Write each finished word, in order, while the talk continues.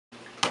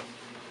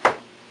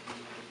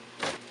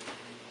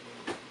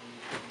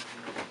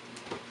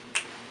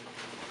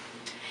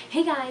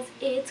Hey guys,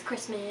 it's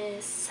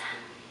Christmas.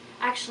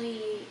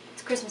 Actually,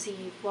 it's Christmas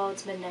Eve. Well,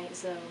 it's midnight,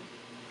 so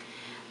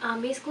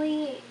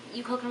basically,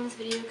 you clicked on this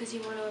video because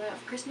you want to know what I got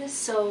for Christmas.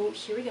 So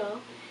here we go.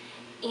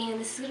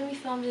 And this is gonna be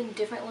filmed in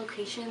different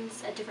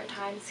locations at different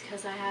times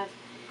because I have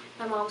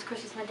my mom's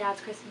Christmas, my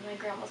dad's Christmas, my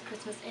grandma's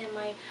Christmas, and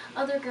my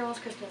other grandma's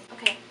Christmas.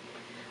 Okay,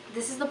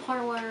 this is the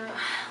part where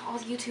all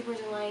the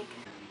YouTubers are like,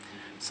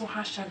 so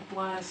hashtag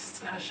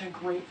blessed, hashtag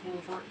grateful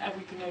for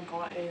everything I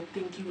got, and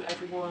thank you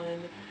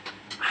everyone.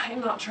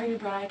 I'm not trying to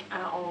brag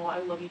at all. I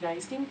love you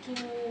guys. Thank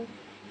you.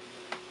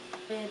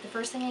 the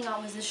first thing I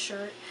got was this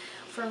shirt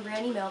from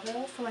Brandy,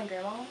 Melville for my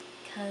grandma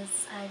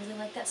because I really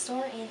like that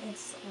store and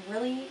it's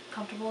really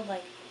comfortable.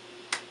 Like,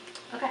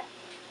 okay.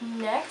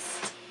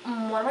 Next,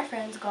 one of my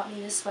friends got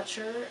me this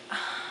sweatshirt.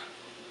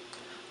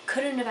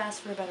 Couldn't have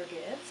asked for better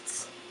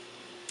gifts.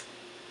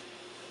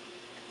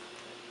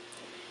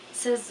 It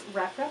says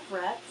rep rep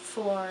rep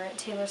for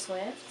Taylor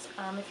Swift.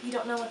 If you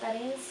don't know what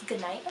that is,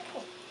 good night.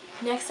 Okay.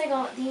 Next I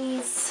got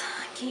these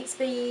Kate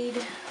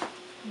Spade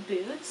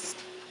boots.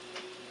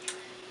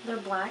 They're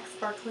black,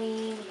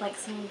 sparkly, with like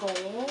some gold.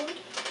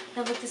 They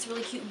have like this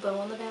really cute bow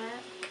on the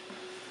back.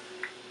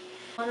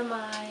 One of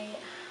my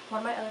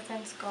other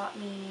friends got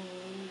me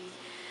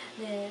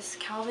this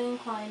Calvin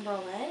Klein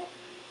bralette.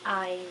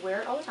 I wear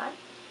it all the time.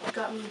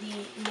 Got me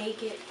the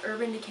Naked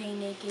Urban Decay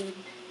Naked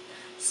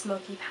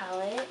Smoky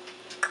palette.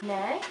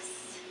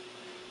 Next,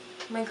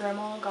 my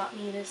grandma got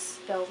me this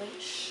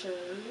velvet shirt.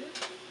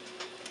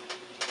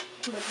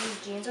 But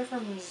these jeans are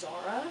from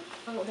Zara.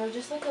 Oh, they're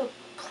just like a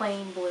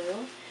plain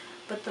blue,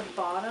 but the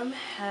bottom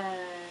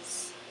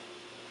has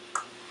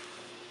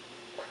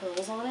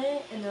pearls on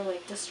it and they're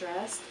like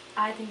distressed.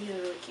 I think these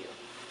are really cute.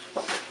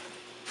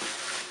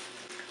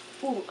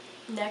 Ooh,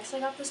 next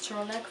I got this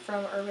turtleneck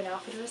from Urban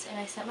Outfitters and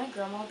I sent my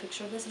grandma a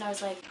picture of this and I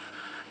was like,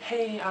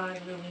 hey, I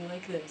really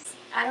like this.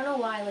 I don't know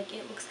why, like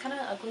it looks kind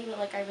of ugly, but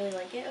like I really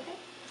like it, okay?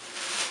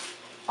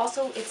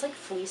 Also, it's like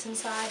fleece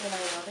inside and I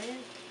love it.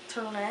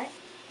 Turtleneck.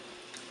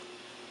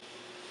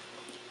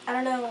 I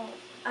don't know,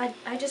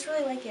 I just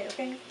really like it,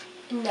 okay?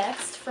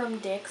 Next, from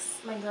Dick's,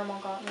 my grandma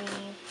got me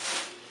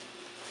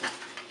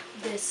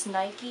this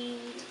Nike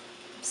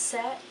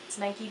set. It's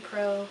Nike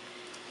Pro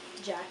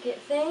jacket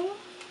thing.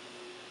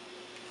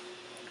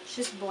 It's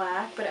just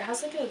black, but it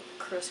has like a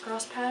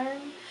crisscross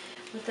pattern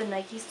with the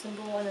Nike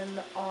symbol and then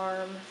the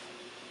arm.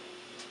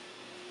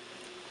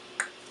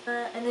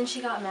 And then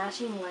she got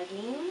matching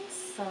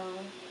leggings, so,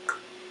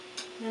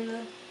 and then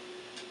it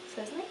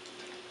says Nike.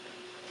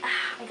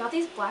 I got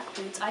these black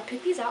boots. I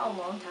picked these out a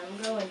long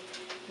time ago and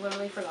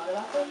literally forgot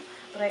about them,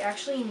 but I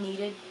actually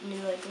needed new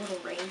like little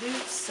rain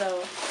boots,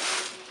 so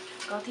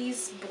got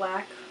these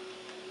black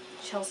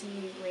Chelsea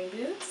rain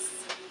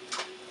boots.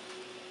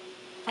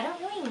 I don't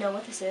really know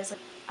what this is. Like,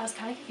 I was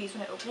kind of confused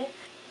when I opened it.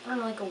 I don't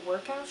know, like a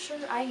workout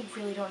shirt? I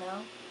really don't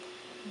know.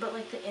 But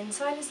like the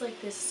inside is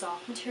like this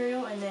soft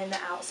material and then the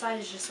outside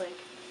is just like,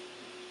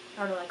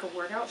 I don't know, like a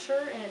workout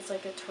shirt and it's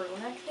like a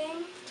turtleneck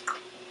thing.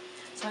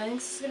 So I think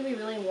this is going to be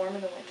really warm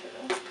in the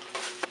winter.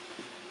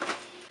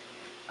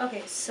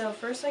 Okay, so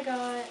first I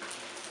got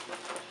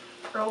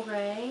Earl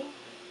Grey,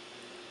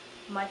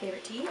 my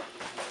favorite tea.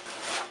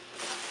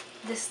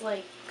 This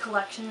like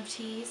collection of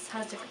teas,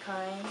 has different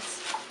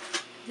kinds.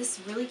 This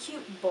really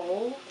cute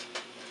bowl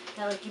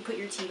that like you put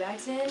your tea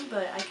bags in,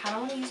 but I kind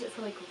of want to use it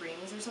for like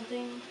rings or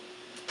something.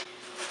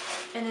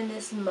 And then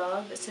this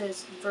mug that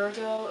says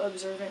Virgo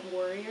Observant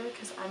Warrior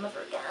because I'm a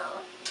Virgo.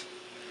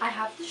 I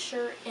have this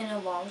shirt in a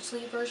long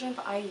sleeve version,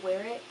 but I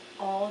wear it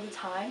all the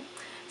time.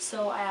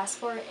 So I asked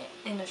for it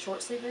in a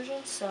short sleeve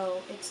version.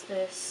 So it's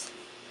this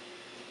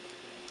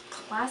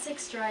classic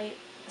stripe.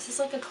 This is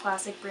like a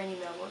classic Brandy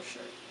Melville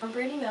shirt. From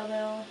Brandy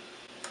Melville.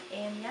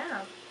 And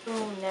yeah.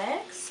 So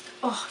next.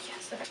 Oh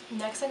yes. Okay.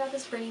 Next I got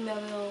this Brandy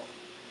Melville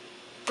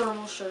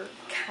thermal shirt.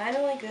 Kind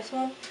of like this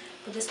one.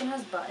 But this one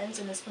has buttons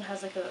and this one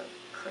has like a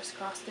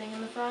crisscross thing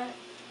in the front.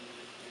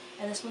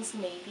 And this one's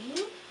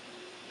navy.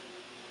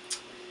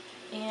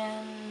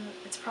 And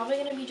it's probably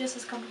going to be just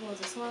as comfortable as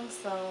this one,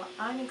 so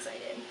I'm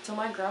excited. So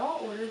my grandma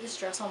ordered this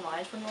dress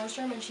online from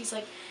Nordstrom, and she's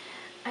like,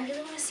 I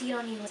really want to see it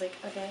on you. I was like,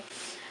 okay.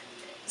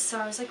 So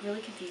I was like really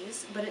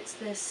confused, but it's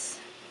this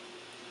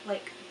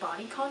like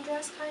bodycon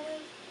dress kind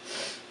of.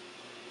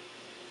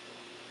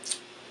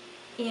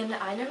 And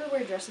I never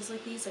wear dresses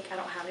like these, like I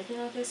don't have anything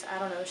like this. I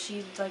don't know,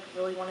 she like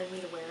really wanted me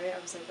to wear it. I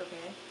was like,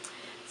 okay.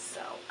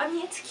 So, I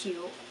mean, it's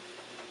cute.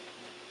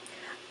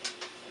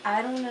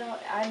 I don't know,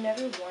 I've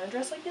never worn a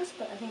dress like this,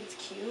 but I think it's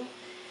cute.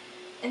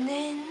 And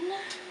then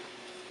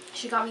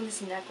she got me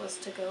this necklace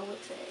to go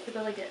with it. It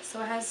goes like this. So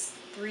it has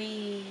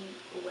 3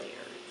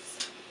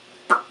 layers.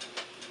 Okay.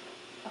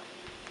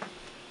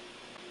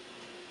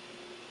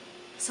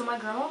 So my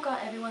grandma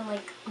got everyone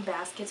like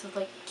baskets with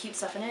like cute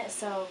stuff in it.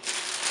 So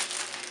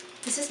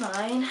this is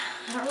mine.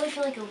 I don't really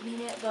feel like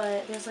opening it,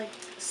 but there's like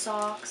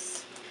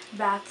socks,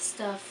 bath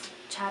stuff,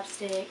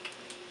 chapstick,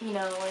 you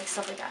know, like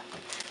stuff like that.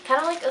 Kind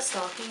of like a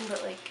stocking,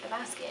 but like a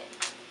basket.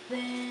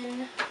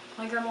 Then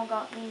my grandma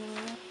got me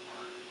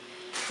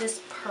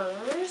this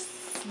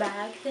purse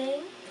bag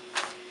thing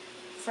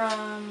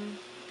from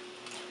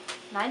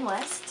 9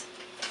 West.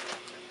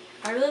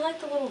 I really like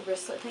the little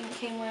wristlet thing it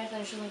came with,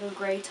 and it's just like a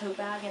gray tote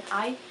bag, and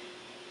I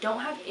don't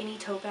have any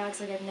tote bags.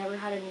 Like, I've never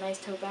had a nice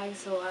tote bag,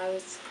 so I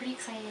was pretty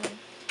excited.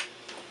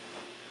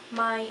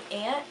 My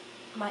aunt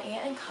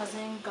and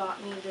cousin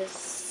got me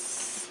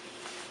this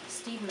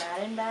Steve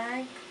Madden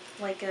bag,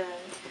 like a,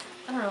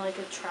 I don't know, like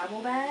a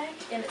travel bag,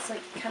 and it's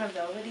like kind of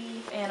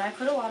velvety, and I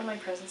put a lot of my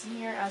presents in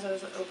here as I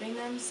was opening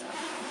them. So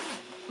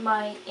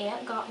my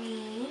aunt got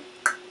me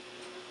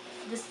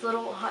this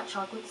little hot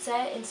chocolate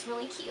set. It's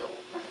really cute.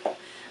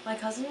 My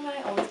cousin and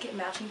I always get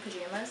matching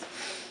pajamas.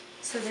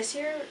 So this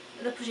year,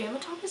 the pajama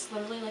top is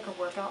literally like a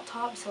workout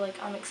top. So like,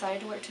 I'm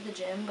excited to wear it to the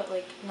gym, but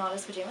like not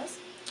as pajamas.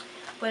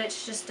 But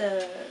it's just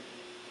a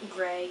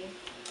gray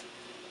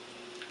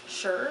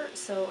shirt.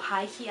 So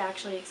high-key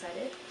actually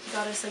excited. He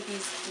got us like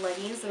these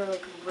leggings that are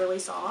like really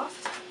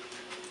soft.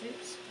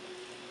 Oops.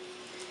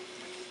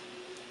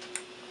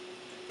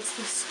 It's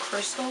this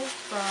crystal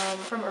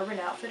from Urban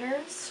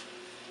Outfitters.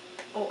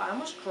 Oh, I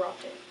almost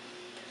dropped it.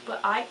 But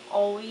I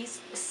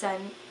always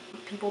send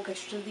people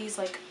pictures of these.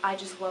 Like, I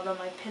just love them.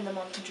 I pin them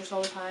on Pinterest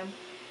all the time.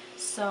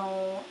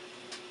 So,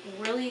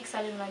 really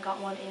excited when I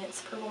got one, and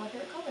it's purple, my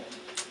favorite color.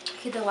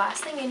 Okay, the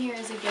last thing in here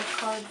is a gift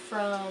card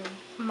from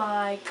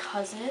my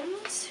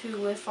cousins who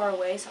live far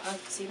away, so I don't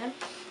have to see them.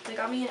 They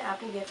got me an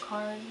Apple gift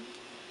card.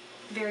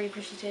 Very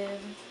appreciative.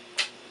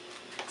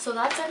 So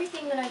that's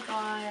everything that I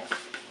got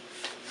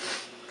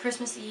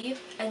Christmas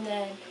Eve, and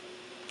then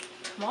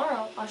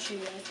tomorrow I'll show you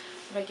guys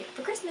what I get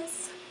for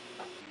Christmas.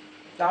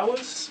 That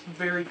was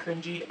very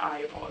cringy. I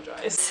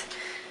apologize.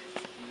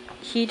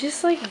 He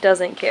just like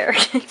doesn't care.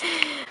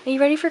 Are you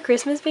ready for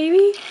Christmas,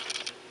 baby?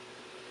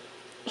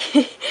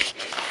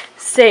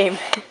 Same.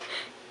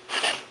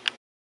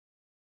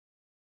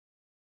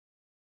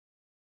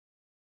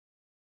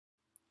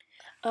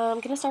 I'm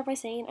gonna start by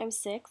saying I'm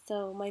sick,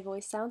 so my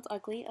voice sounds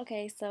ugly.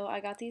 Okay, so I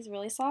got these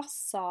really soft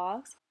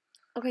socks.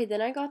 Okay,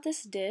 then I got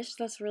this dish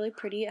that's really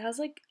pretty. It has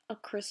like a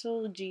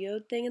crystal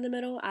geode thing in the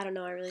middle. I don't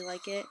know, I really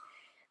like it.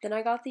 Then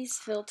I got these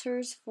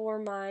filters for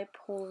my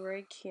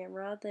Polaroid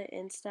camera, the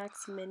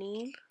Instax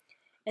Mini.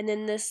 And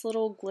then this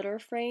little glitter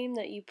frame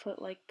that you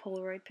put like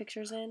Polaroid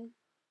pictures in.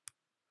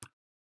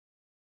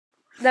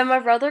 Then my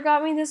brother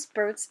got me this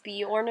Burt's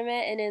Bee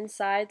ornament, and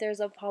inside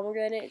there's a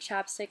pomegranate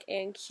chapstick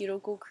and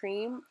cuticle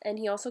cream. And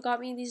he also got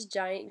me these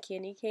giant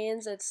candy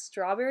canes. It's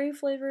strawberry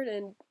flavored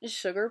and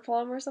sugar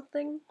plum or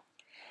something.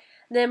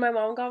 Then my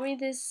mom got me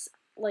this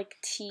like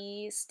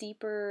tea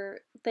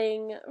steeper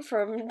thing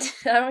from,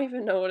 I don't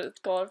even know what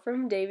it's called,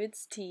 from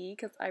David's Tea,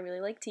 because I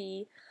really like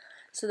tea.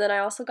 So then I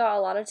also got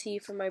a lot of tea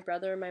from my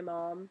brother and my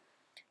mom.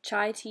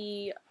 Chai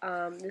tea,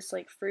 this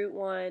like fruit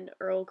one,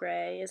 Earl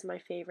Grey is my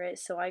favorite,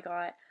 so I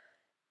got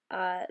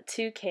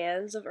 2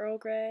 cans of Earl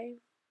Grey.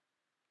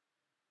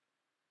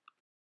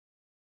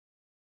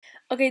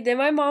 Okay, then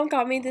my mom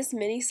got me this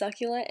mini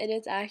succulent, and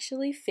it's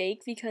actually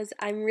fake because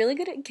I'm really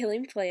good at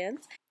killing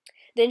plants.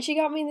 Then she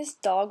got me this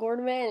dog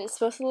ornament, and it's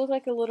supposed to look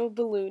like a little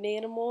balloon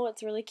animal.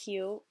 It's really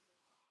cute.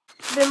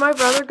 Then my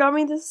brother got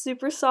me this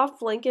super soft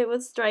blanket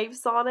with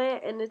stripes on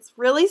it, and it's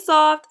really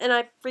soft, and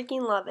I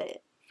freaking love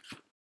it.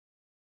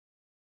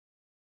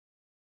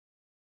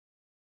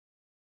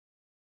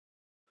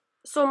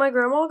 So my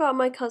grandma got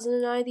my cousin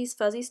and I these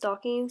fuzzy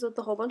stockings with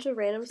a whole bunch of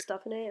random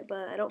stuff in it,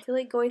 but I don't feel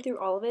like going through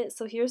all of it.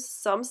 So here's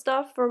some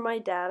stuff for my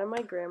dad and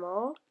my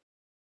grandma.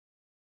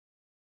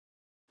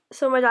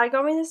 So my dad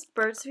got me this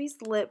Burt's Bees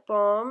lip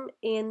balm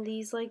and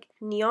these like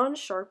neon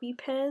Sharpie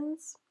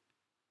pens.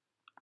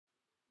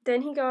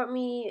 Then he got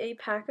me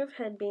a pack of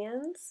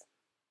headbands.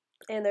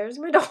 And there's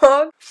my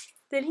dog.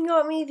 Then he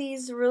got me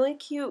these really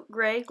cute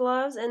gray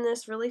gloves and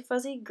this really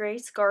fuzzy gray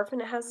scarf,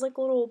 and it has like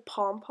little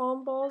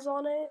pom-pom balls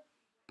on it.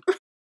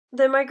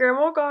 Then my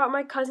grandma got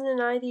my cousin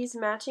and I these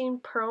matching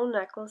pearl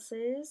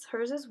necklaces.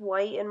 Hers is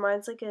white and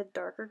mine's like a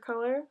darker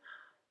color.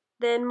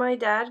 Then my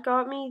dad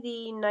got me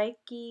the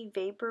Nike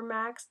Vapor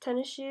Max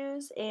tennis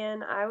shoes,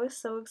 and I was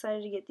so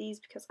excited to get these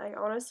because I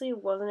honestly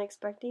wasn't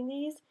expecting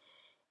these.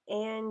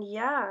 And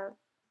yeah,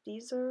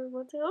 these are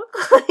what they look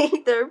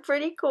like. They're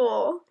pretty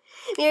cool.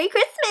 Merry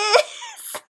Christmas!